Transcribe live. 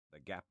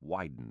gap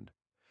widened.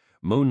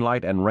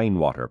 Moonlight and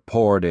rainwater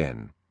poured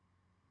in.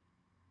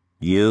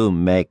 "You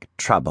make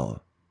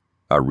trouble,"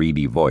 a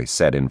reedy voice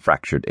said in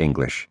fractured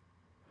English.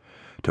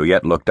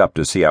 Tuyet looked up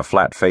to see a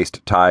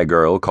flat-faced Thai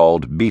girl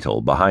called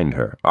Beetle behind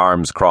her,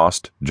 arms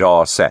crossed,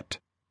 jaw set.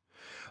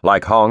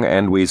 Like Hong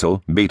and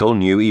Weasel, Beetle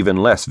knew even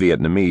less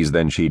Vietnamese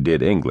than she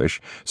did English,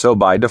 so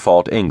by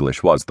default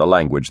English was the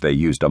language they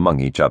used among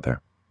each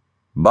other.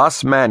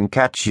 "Boss man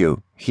catch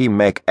you, he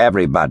make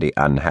everybody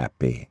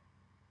unhappy."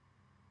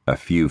 A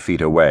few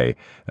feet away,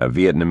 a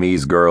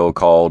Vietnamese girl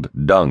called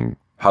Dung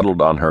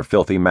huddled on her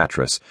filthy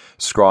mattress,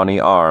 scrawny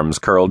arms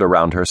curled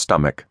around her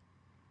stomach.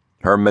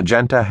 Her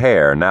magenta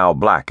hair, now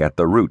black at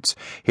the roots,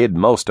 hid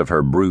most of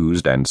her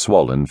bruised and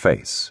swollen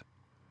face.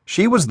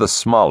 She was the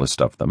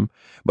smallest of them,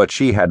 but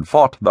she had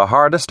fought the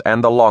hardest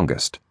and the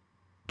longest.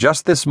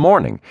 Just this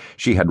morning,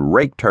 she had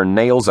raked her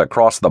nails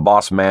across the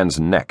boss man's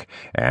neck,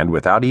 and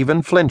without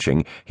even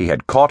flinching, he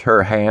had caught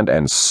her hand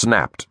and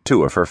snapped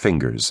two of her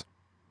fingers.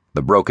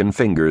 The broken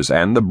fingers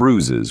and the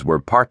bruises were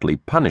partly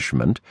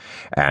punishment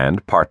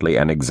and partly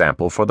an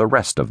example for the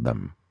rest of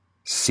them.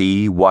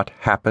 See what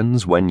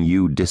happens when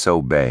you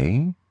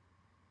disobey?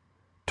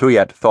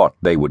 Tuyet thought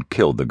they would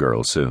kill the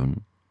girl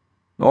soon.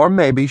 Or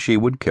maybe she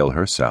would kill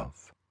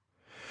herself.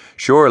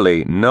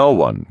 Surely no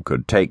one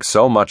could take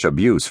so much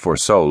abuse for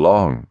so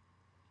long.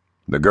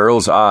 The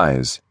girl's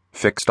eyes,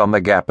 fixed on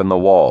the gap in the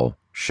wall,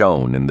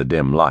 shone in the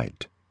dim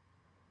light.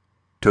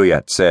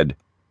 Tuyet said,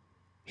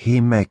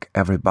 "He make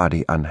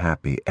everybody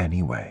unhappy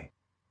anyway."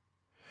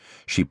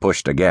 She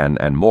pushed again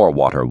and more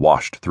water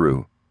washed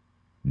through.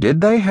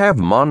 Did they have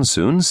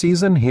monsoon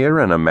season here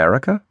in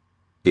America?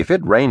 If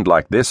it rained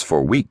like this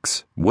for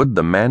weeks, would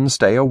the men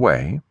stay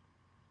away?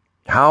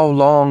 How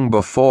long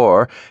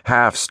before,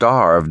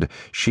 half-starved,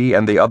 she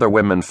and the other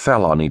women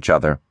fell on each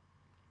other?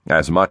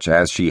 As much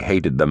as she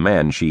hated the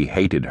men, she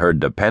hated her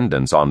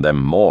dependence on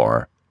them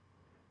more.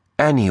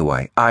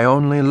 "Anyway, I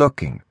only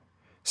looking.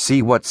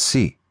 See what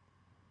see."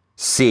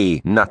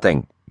 "See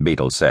nothing,"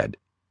 Beetle said.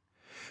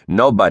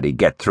 "Nobody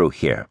get through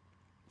here.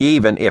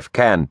 Even if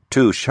can,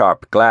 too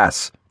sharp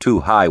glass,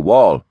 too high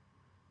wall,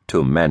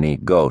 too many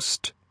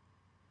ghost."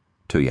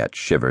 Tuyet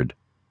shivered.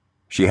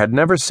 She had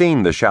never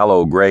seen the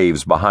shallow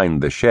graves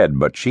behind the shed,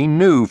 but she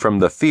knew from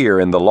the fear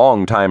in the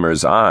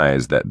long-timer's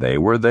eyes that they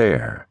were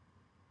there.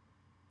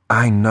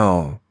 "I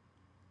know,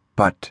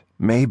 but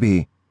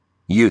maybe—"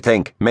 "You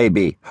think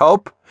maybe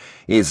hope?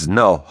 Is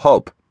no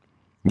hope.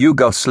 You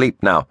go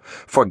sleep now.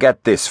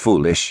 Forget this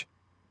foolish."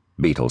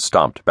 Beetle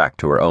stomped back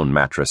to her own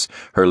mattress,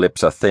 her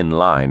lips a thin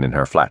line in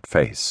her flat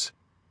face.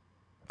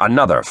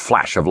 Another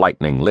flash of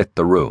lightning lit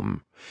the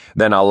room,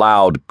 then a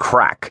loud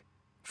crack,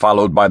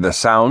 followed by the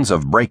sounds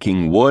of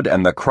breaking wood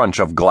and the crunch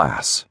of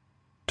glass.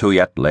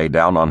 Tuyet lay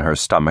down on her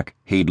stomach,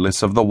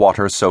 heedless of the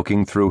water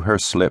soaking through her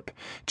slip,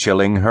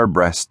 chilling her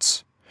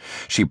breasts.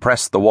 She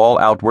pressed the wall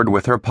outward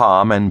with her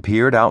palm and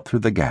peered out through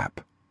the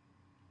gap.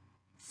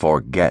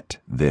 Forget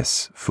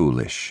this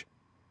foolish.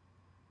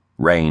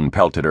 Rain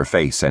pelted her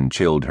face and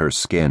chilled her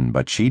skin,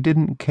 but she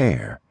didn't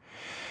care.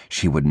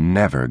 She would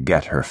never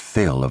get her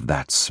fill of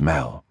that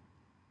smell.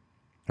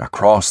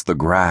 Across the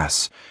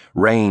grass,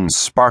 rain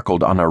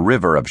sparkled on a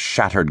river of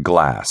shattered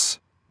glass.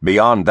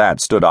 Beyond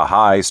that stood a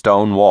high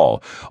stone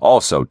wall,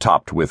 also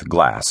topped with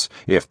glass,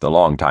 if the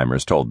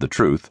long-timers told the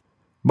truth.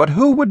 But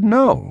who would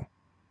know?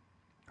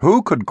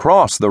 Who could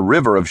cross the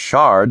river of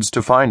shards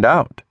to find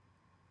out?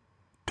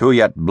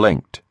 Tuyet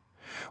blinked,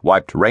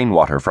 wiped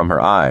rainwater from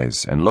her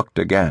eyes, and looked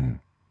again.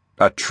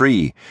 A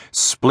tree,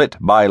 split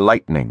by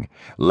lightning,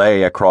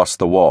 lay across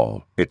the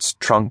wall, its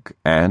trunk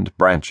and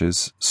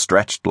branches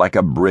stretched like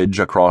a bridge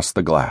across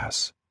the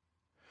glass.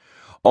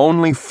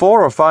 Only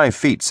 4 or 5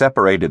 feet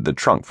separated the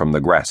trunk from the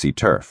grassy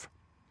turf.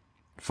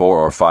 4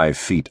 or 5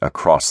 feet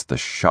across the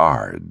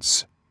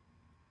shards.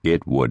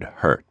 It would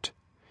hurt.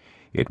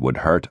 It would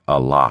hurt a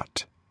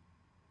lot.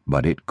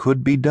 But it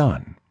could be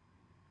done.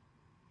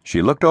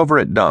 She looked over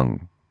at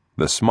Dung,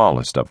 the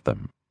smallest of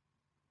them.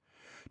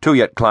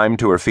 Tuyet climbed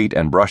to her feet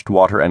and brushed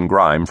water and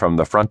grime from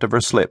the front of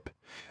her slip.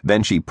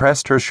 Then she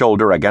pressed her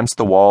shoulder against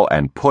the wall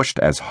and pushed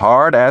as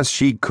hard as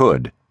she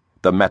could.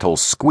 The metal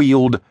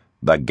squealed,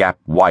 the gap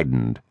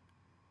widened.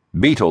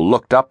 Beetle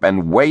looked up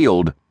and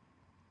wailed.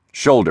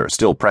 Shoulder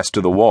still pressed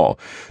to the wall,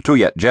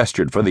 Tuyet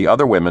gestured for the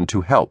other women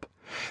to help.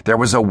 There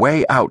was a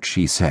way out,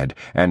 she said,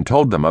 and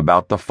told them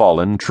about the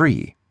fallen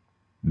tree.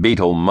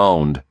 Beetle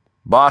moaned.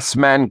 "Boss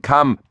man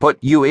come, put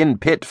you in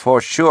pit for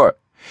sure.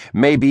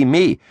 Maybe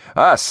me,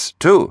 us,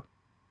 too."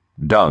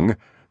 Dung,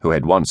 who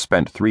had once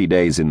spent 3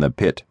 days in the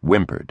pit,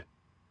 whimpered.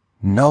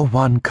 "No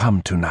one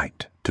come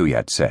tonight,"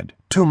 Tuyet said.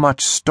 "Too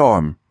much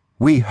storm.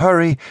 We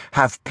hurry,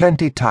 have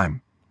plenty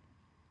time."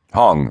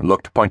 Hong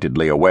looked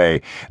pointedly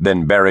away,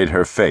 then buried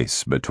her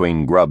face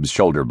between Grub's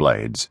shoulder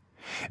blades.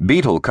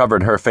 Beetle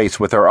covered her face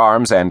with her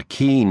arms and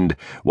keened,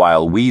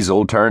 while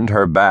Weasel turned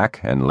her back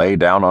and lay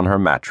down on her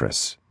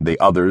mattress. The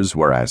others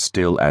were as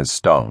still as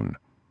stone.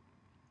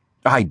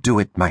 "I do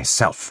it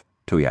myself,"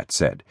 Tuyet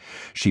said.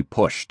 She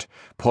pushed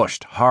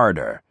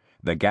harder.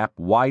 The gap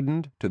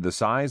widened to the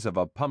size of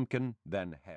a pumpkin, then held.